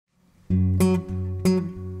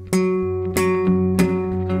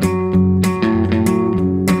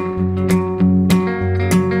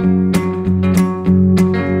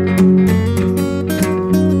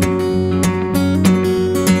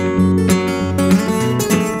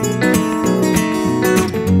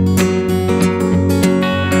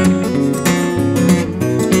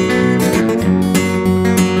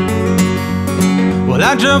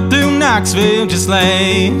drove through Knoxville just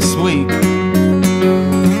last week.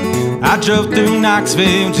 I drove through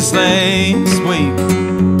Knoxville just last week.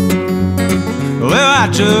 Well, I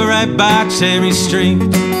drove right by Cherry Street,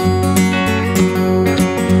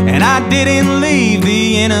 and I didn't leave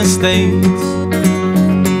the interstates.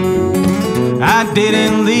 I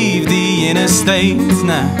didn't leave the interstates,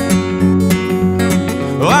 nah.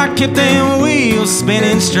 Oh, I kept them wheels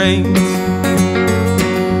spinning straight.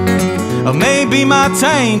 Or maybe my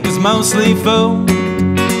tank was mostly full.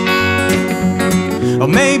 Or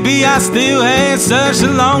maybe I still had such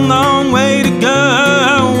a long, long way to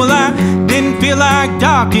go. Well, I didn't feel like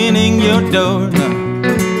darkening your door, no.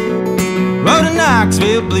 Road to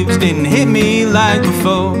Knoxville Blues didn't hit me like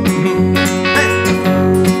before.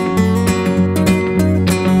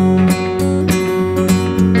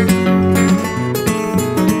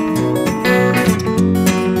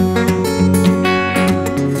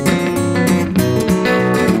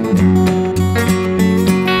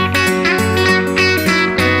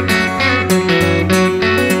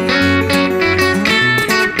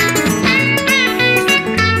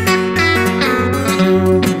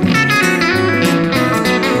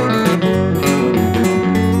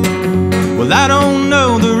 I don't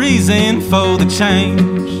know the reason for the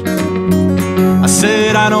change. I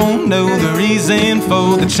said I don't know the reason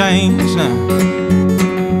for the change,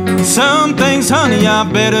 no. Some things, honey, are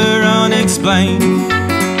better unexplained.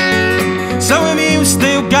 So if you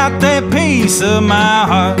still got that piece of my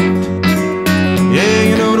heart, yeah,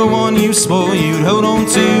 you know, the one you swore you'd hold on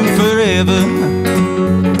to forever,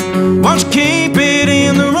 won't you keep it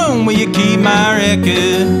in the room where you keep my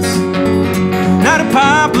records? Now the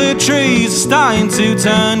poplar trees are starting to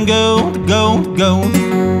turn gold, gold, gold,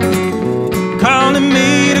 calling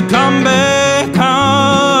me to come back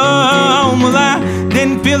home. Well, I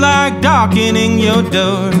didn't feel like darkening your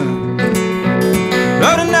door.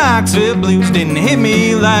 Oh, the Knoxville Blues didn't hit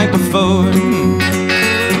me like before.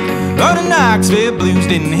 Oh, the Knoxville Blues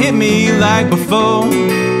didn't hit me like before.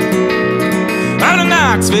 Oh, the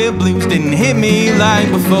Knoxville Blues didn't hit me like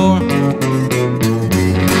before.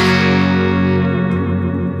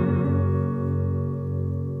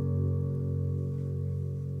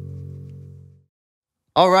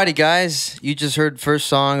 Alrighty, guys, you just heard first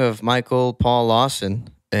song of Michael Paul Lawson,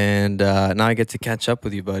 and now I get to catch up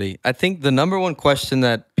with you, buddy. I think the number one question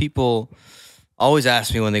that people always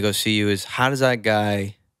ask me when they go see you is, how does that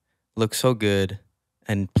guy look so good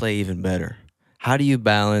and play even better? How do you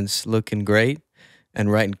balance looking great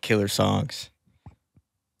and writing killer songs?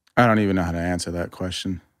 I don't even know how to answer that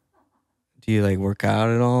question. Do you like work out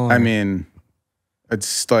at all? I mean,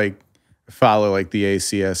 it's like follow like the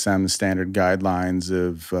ACSM standard guidelines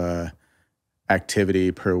of activity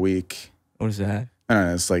per week. What is that? I don't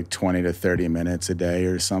know, it's like 20 to 30 minutes a day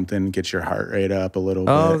or something. Get your heart rate up a little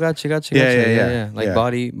bit. Oh, gotcha. Yeah. Like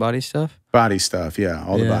body stuff? Body stuff, yeah.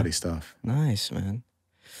 All the body stuff. Nice, man.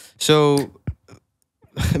 So,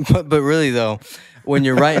 but really though, when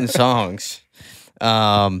you're writing songs,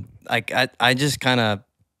 like I just kind of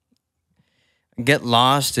get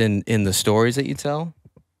lost in the stories that you tell.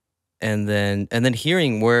 And then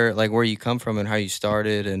hearing where you come from and how you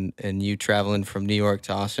started and you traveling from New York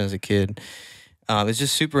to Austin as a kid, it's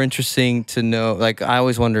just super interesting to know. Like, I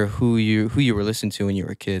always wonder who you were listening to when you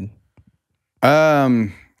were a kid. I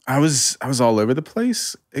was all over the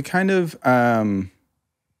place. It kind of my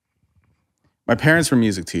parents were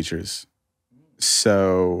music teachers,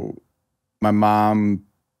 so my mom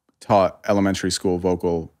taught elementary school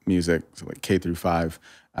vocal music, so like K through 5.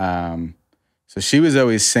 So she was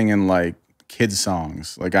always singing like kids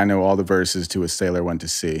songs. Like I know all the verses to A Sailor Went to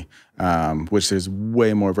Sea, which there's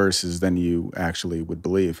way more verses than you actually would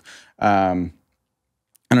believe. I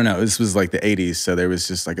don't know, this was like the 80s, so there was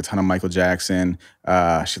just like a ton of Michael Jackson.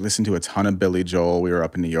 She listened to a ton of Billy Joel. We were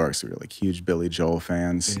up in New York, so we were like huge Billy Joel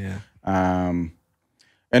fans. Yeah. And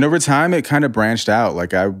over time, it kind of branched out.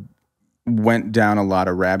 Like I went down a lot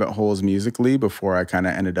of rabbit holes musically before I kind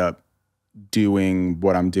of ended up doing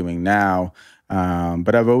what I'm doing now.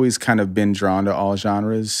 But I've always kind of been drawn to all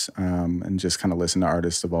genres and just kind of listen to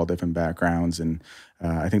artists of all different backgrounds. And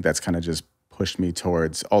I think that's kind of just pushed me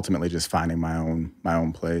towards ultimately just finding my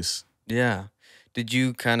own place. Yeah. Did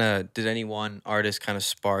any one artist kind of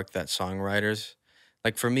spark that songwriters?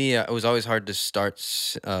 Like for me, it was always hard to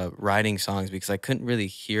start writing songs because I couldn't really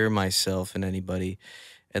hear myself in anybody.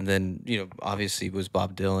 And then, you know, obviously it was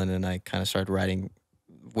Bob Dylan, and I kind of started writing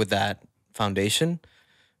with that foundation.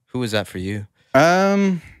 Who was that for you?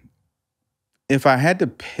 If I had to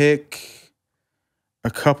pick a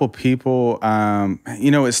couple people, you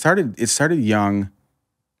know, it started young.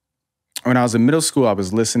 when I was in middle school, I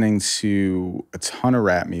was listening to a ton of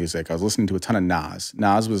rap music. I was listening to a ton of Nas.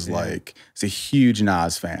 Nas was like, I was a huge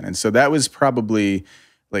Nas fan. And so that was probably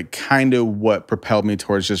like kind of what propelled me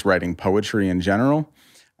towards just writing poetry in general.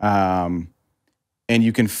 And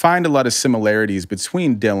you can find a lot of similarities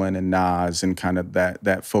between Dylan and Nas and kind of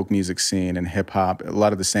that folk music scene and hip hop, a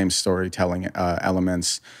lot of the same storytelling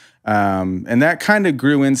elements. And that kind of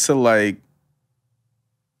grew into like,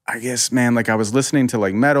 I guess, man, like I was listening to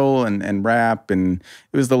like metal and rap, and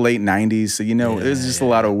it was the late 90s. So, you know, it was just a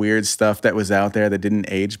lot of weird stuff that was out there that didn't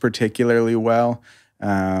age particularly well.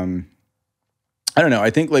 I don't know. I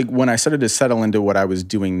think like when I started to settle into what I was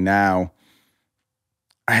doing now,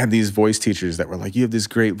 I had these voice teachers that were like, you have this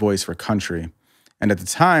great voice for country. And at the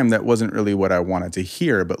time, that wasn't really what I wanted to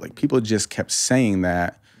hear, but like people just kept saying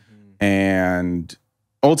that. And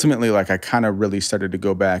ultimately, like I kind of really started to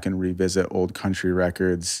go back and revisit old country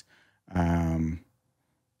records. And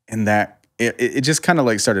that it just kind of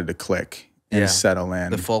like started to click and settle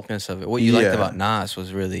in. The folkness of it. What you liked about Nas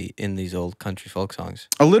was really in these old country folk songs.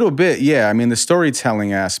 A little bit, yeah. I mean, the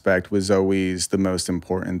storytelling aspect was always the most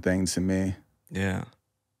important thing to me. Yeah.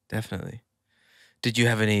 Definitely. Did you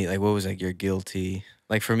have any, like, what was like your guilty?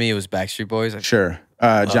 Like for me, it was Backstreet Boys. Sure.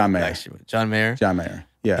 John Mayer. John Mayer. John Mayer.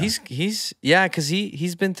 Yeah. He's because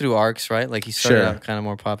he's been through arcs, right? Like he started out kind of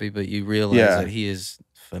more poppy, but you realize that he is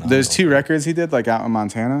phenomenal. There's 2 records he did, like out in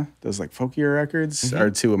Montana. Those like folkier records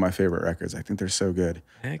are 2 of my favorite records. I think they're so good.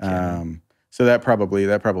 Heck yeah. So that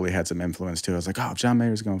probably had some influence too. I was like, oh, if John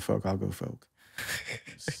Mayer's going folk, I'll go folk.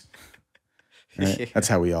 Right? That's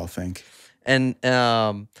how we all think. And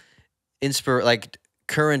like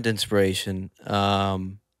current inspiration.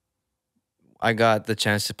 I got the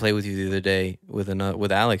chance to play with you the other day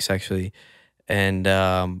with Alex actually, and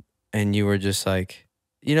you were just like,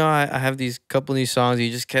 you know, I have these couple new songs. You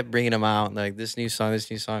just kept bringing them out, like this new song.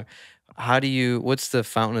 What's the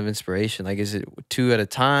fountain of inspiration? Like, is it 2 at a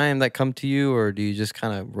time that come to you, or do you just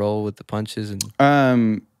kind of roll with the punches?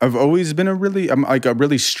 And I've always been I'm like a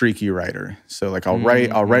really streaky writer. So like I'll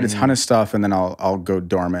write a ton of stuff, and then I'll go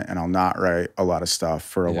dormant and I'll not write a lot of stuff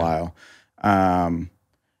for a while.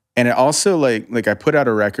 And it also like I put out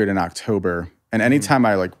a record in October, and anytime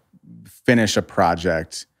I like finish a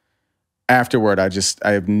project, afterward, I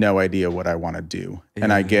have no idea what I want to do.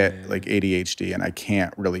 And I get like ADHD, and I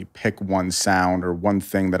can't really pick one sound or one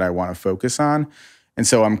thing that I want to focus on. And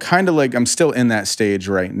so I'm kind of like, I'm still in that stage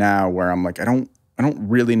right now where I'm like, I don't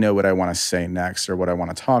really know what I want to say next, or what I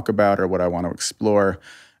want to talk about, or what I want to explore.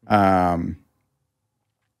 But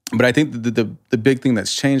I think the big thing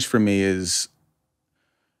that's changed for me is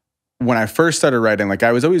when I first started writing, like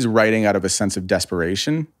I was always writing out of a sense of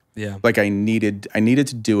desperation. Yeah. Like I needed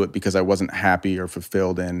to do it because I wasn't happy or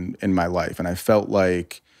fulfilled in my life. And I felt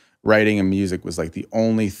like writing and music was like the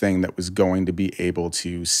only thing that was going to be able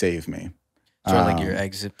to save me. Sort of like your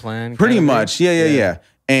exit plan? Pretty much. Yeah.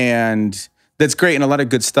 And that's great. And a lot of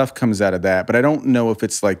good stuff comes out of that. But I don't know if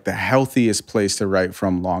it's like the healthiest place to write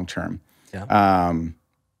from long term. Yeah.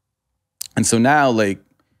 And so now, like,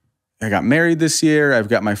 I got married this year. I've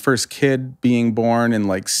got my first kid being born in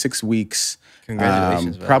like 6 weeks.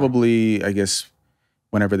 Congratulations. Probably, I guess,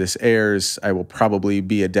 whenever this airs, I will probably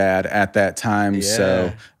be a dad at that time. Yeah.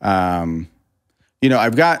 So, you know,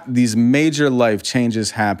 I've got these major life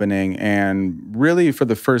changes happening, and really, for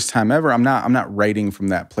the first time ever, I'm not writing from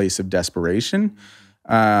that place of desperation.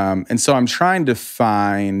 And so I'm trying to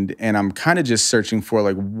find, and I'm kind of just searching for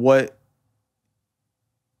like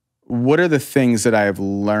what are the things that I have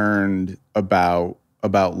learned about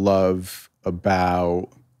love, about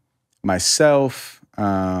myself,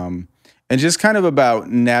 and just kind of about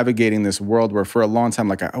navigating this world where for a long time,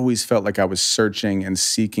 like I always felt like I was searching and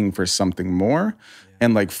seeking for something more,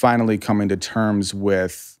 and like finally coming to terms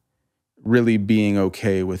with really being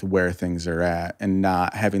okay with where things are at and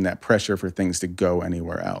not having that pressure for things to go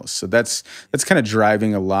anywhere else. So that's kind of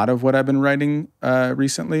driving a lot of what I've been writing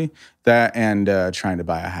recently, that and trying to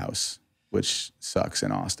buy a house, which sucks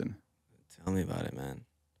in Austin. Tell me about it, man.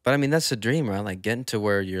 But I mean, that's the dream, right? Like getting to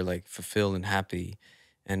where you're like fulfilled and happy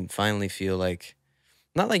and finally feel like,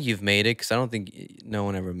 not like you've made it, because I don't think no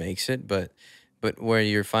one ever makes it, but where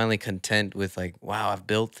you're finally content with like, wow, I've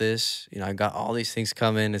built this. You know, I got all these things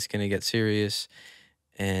coming. It's going to get serious.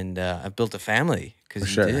 And I've built a family,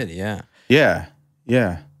 because you did, yeah. Yeah.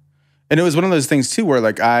 And it was one of those things too where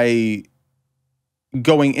like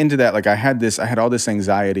going into that, like I had all this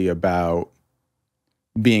anxiety about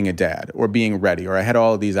being a dad or being ready, or I had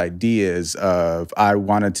all of these ideas of I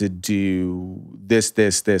wanted to do this,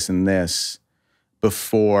 and this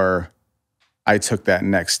before I took that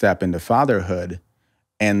next step into fatherhood.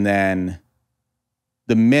 And then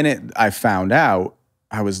the minute I found out,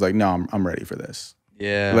 I was like, no, I'm ready for this.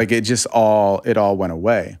 Yeah. Like it all went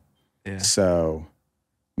away. Yeah. So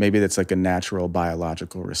maybe that's like a natural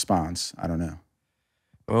biological response. I don't know.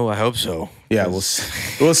 Oh, I hope so. Yeah, we'll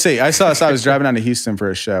see. I was driving down to Houston for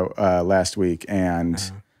a show last week, and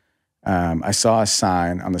I saw a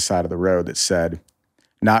sign on the side of the road that said,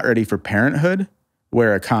 "Not ready for parenthood?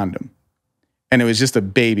 Wear a condom." And it was just a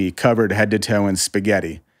baby covered head to toe in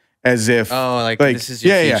spaghetti, as if this is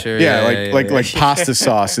your future. Like pasta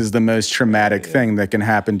sauce is the most traumatic thing that can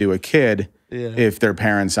happen to a kid if their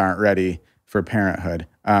parents aren't ready for parenthood.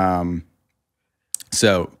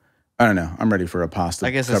 So I don't know. I'm ready for a pasta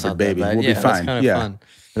covered baby. We'll be fine. That's fun.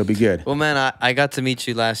 It'll be good. Well, man, I got to meet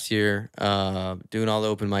you last year doing all the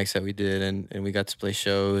open mics that we did, and we got to play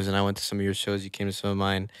shows, and I went to some of your shows. You came to some of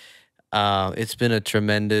mine. It's been a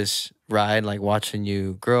tremendous ride, like watching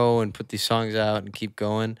you grow and put these songs out and keep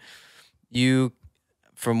going. You,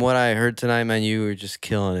 from what I heard tonight, man, you were just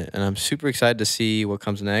killing it, and I'm super excited to see what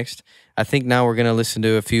comes next. I think now we're gonna listen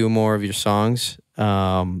to a few more of your songs,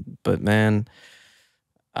 but man,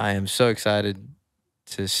 I am so excited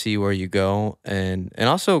to see where you go, and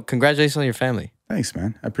also congratulations on your family. Thanks,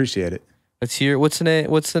 man. I appreciate it. Let's hear what's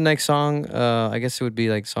the next song. I guess it would be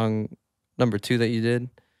like song number 2 that you did.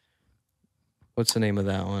 What's the name of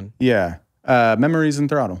that one? Yeah, Memories and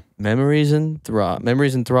Throttle. Memories and Throttle.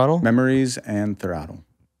 Memories and Throttle.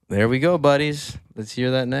 There we go, buddies. Let's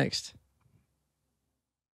hear that next.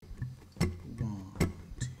 1,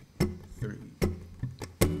 2, 3.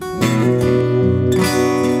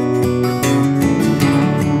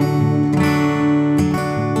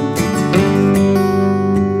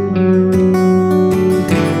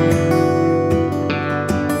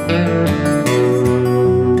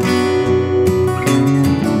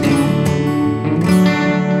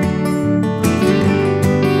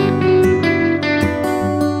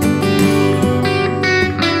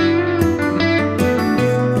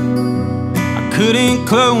 Couldn't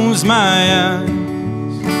close my eyes,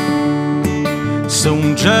 so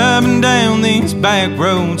I'm driving down these back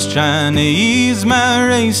roads trying to ease my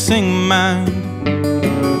racing mind.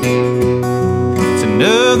 It's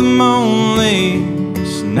another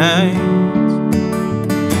moonless night.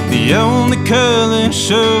 The only color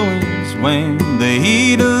shows when the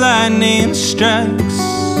heat of lightning strikes.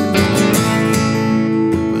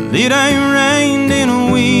 Well, it ain't rained in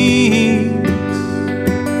a week.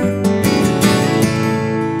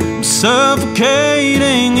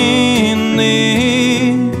 Suffocating in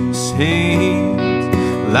this heat,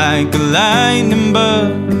 like a lightning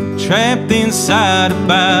bug trapped inside a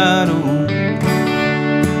bottle,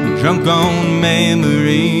 drunk on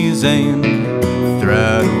memories and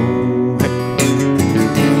throttle.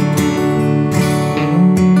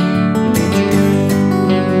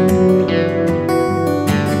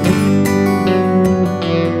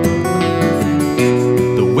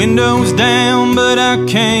 The window's down, but I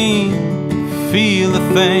can't feel a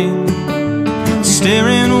thing.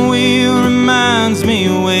 Steering wheel reminds me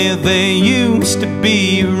where there used to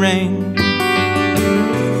be a ring.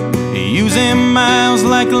 Using miles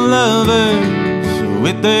like lovers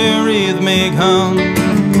with their rhythmic hum,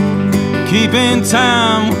 keeping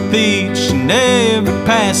time with each and every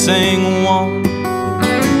passing one.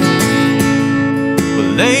 But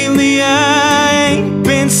lately I ain't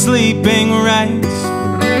been sleeping right.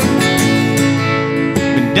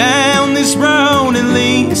 Down this road at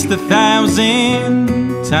least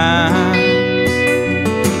 1,000 times,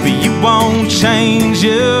 but you won't change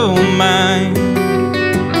your mind.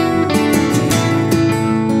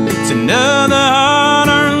 It's another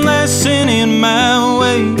hard-earned lesson in my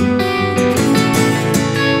way,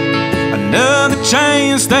 another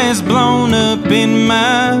chance that's blown up in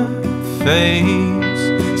my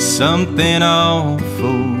face. Something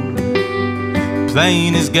awful,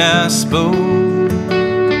 plain as gospel,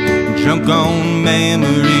 drunk on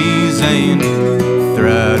memories and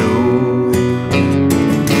throttle.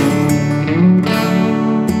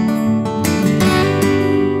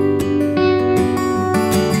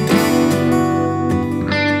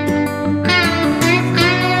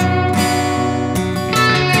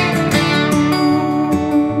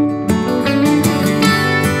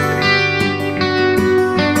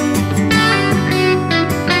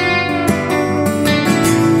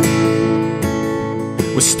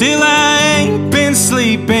 Well, still I ain't been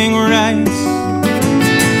sleeping right.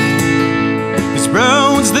 This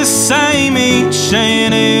road's the same each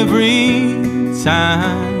and every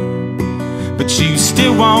time, but you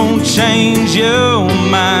still won't change your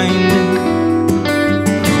mind.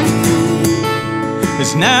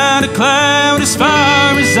 There's not a cloud as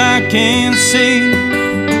far as I can see,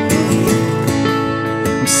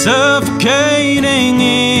 suffocating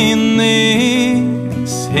in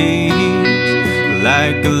this heat,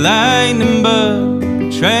 like a lightning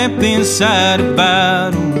bug trapped inside a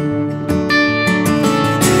bottle.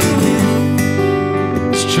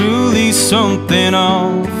 It's truly something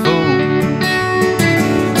awful.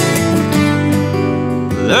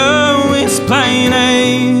 Love is plain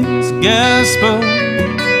as gospel,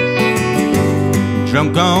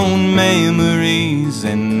 drunk on memories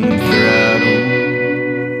and throttle.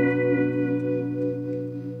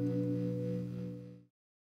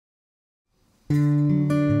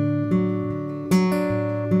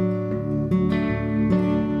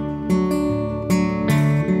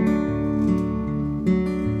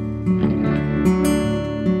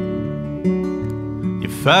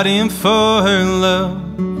 You're fighting for her love,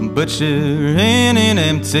 but you're in an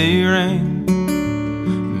empty ring.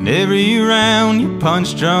 And every round your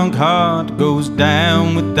punch-drunk heart goes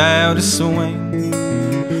down without a swing.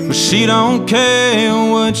 But she don't care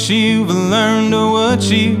what you've learned or what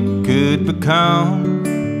you could become,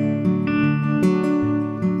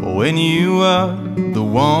 when you are the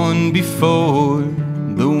one before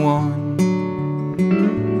the one.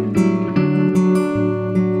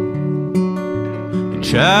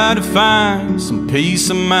 Try to find some peace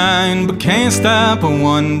of mind, but can't stop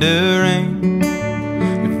wondering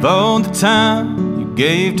if all the time you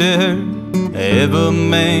gave to her ever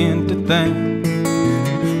meant a thing.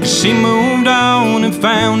 She moved on and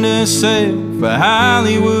found herself a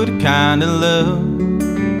Hollywood kind of love,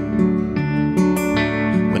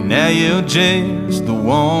 when now you're just the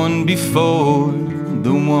one before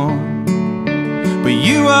the one. But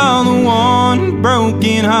you are the one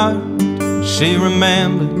broken heart she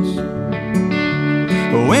remembers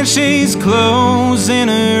when she's closing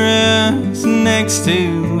her eyes next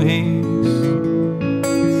to his.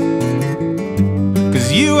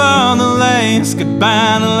 'Cause you are the last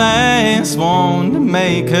goodbye, the last one to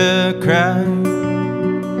make her cry.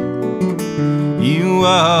 You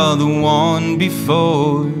are the one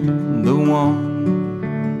before the one.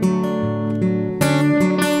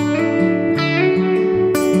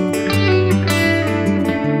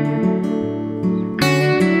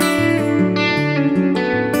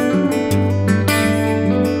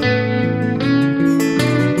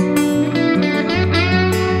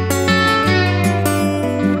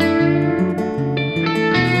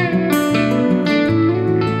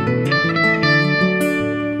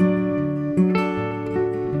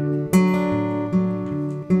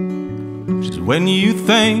 When you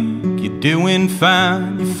think you're doing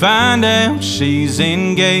fine, you find out she's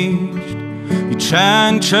engaged. You try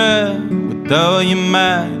and try with all your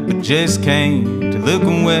might, but just can't look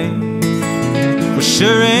away. Well,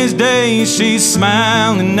 sure as day, she's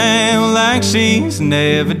smiling now like she's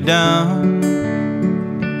never done.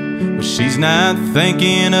 But she's not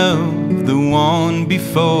thinking of the one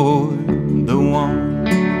before the one.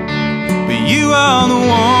 But you are the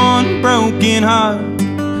one broken heart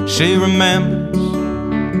she remembers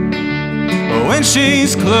when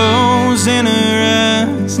she's closing her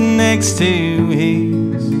eyes next to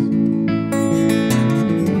his.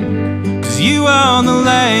 'Cause you are the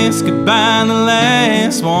last goodbye, the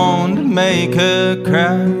last one to make her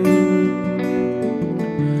cry.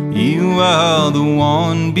 You are the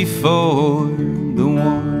one before the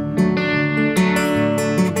one.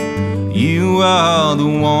 You are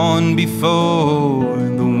the one before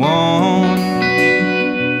the one.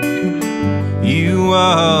 You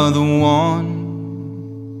are the one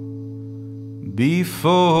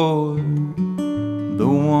before the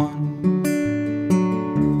one.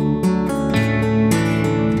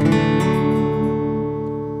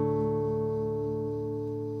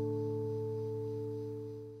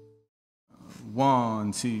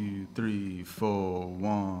 One, two, three, four,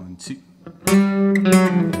 1, 2.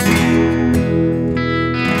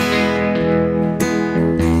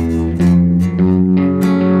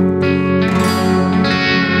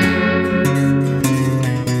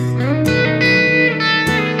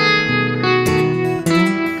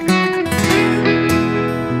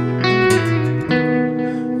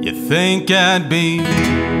 Think I'd be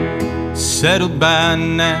settled by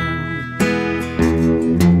now.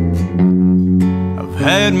 I've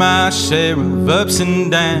had my share of ups and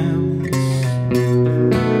downs.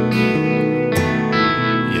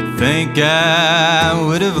 You'd think I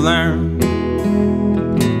would have learned.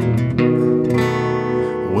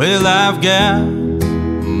 Well, I've got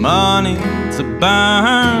money to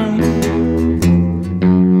burn,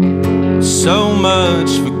 so much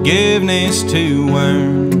forgiveness to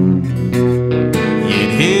earn.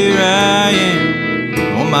 Here I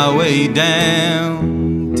am on my way downtown.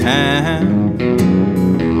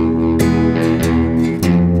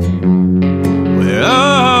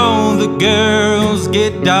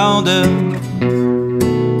 dolled up,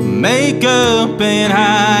 makeup and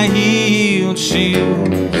high-heeled shoes,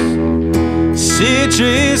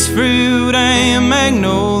 citrus fruit and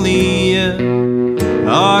magnolia,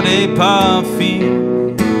 are they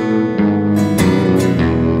perfume?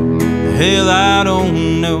 Hell, I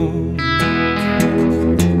don't know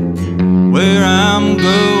where I'm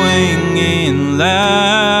going in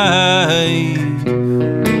life,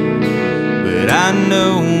 but I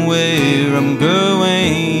know where I'm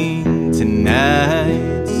going tonight.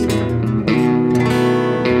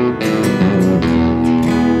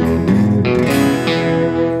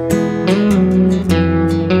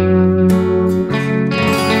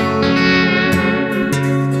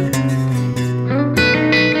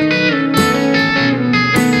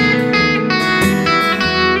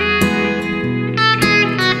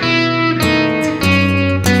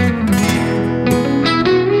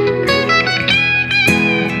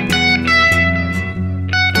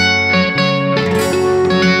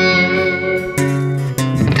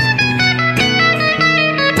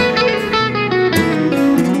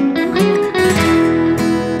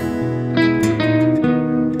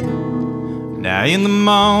 Now in the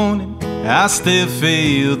morning, I still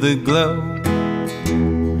feel the glow,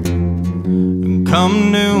 and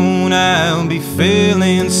come noon, I'll be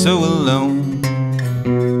feeling so alone.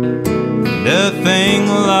 Nothing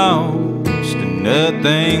lost and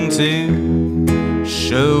nothing to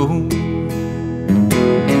show,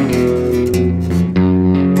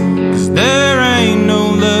 'cause there ain't no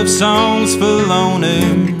love songs for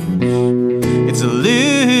loners. It's a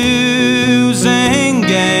losing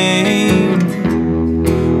game.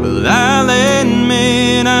 Well, I'll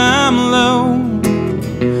admit I'm low.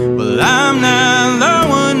 Well, I'm not low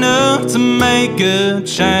enough to make a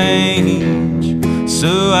change,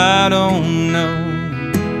 so I don't know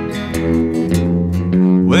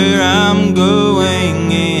where I'm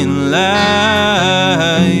going in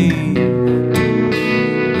life,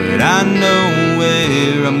 but I know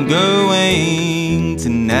where I'm going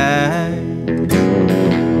tonight.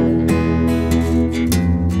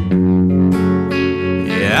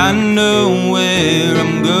 Yeah, I know where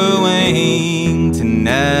I'm going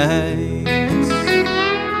tonight.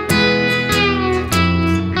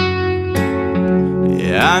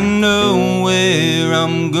 Yeah, I know where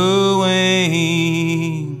I'm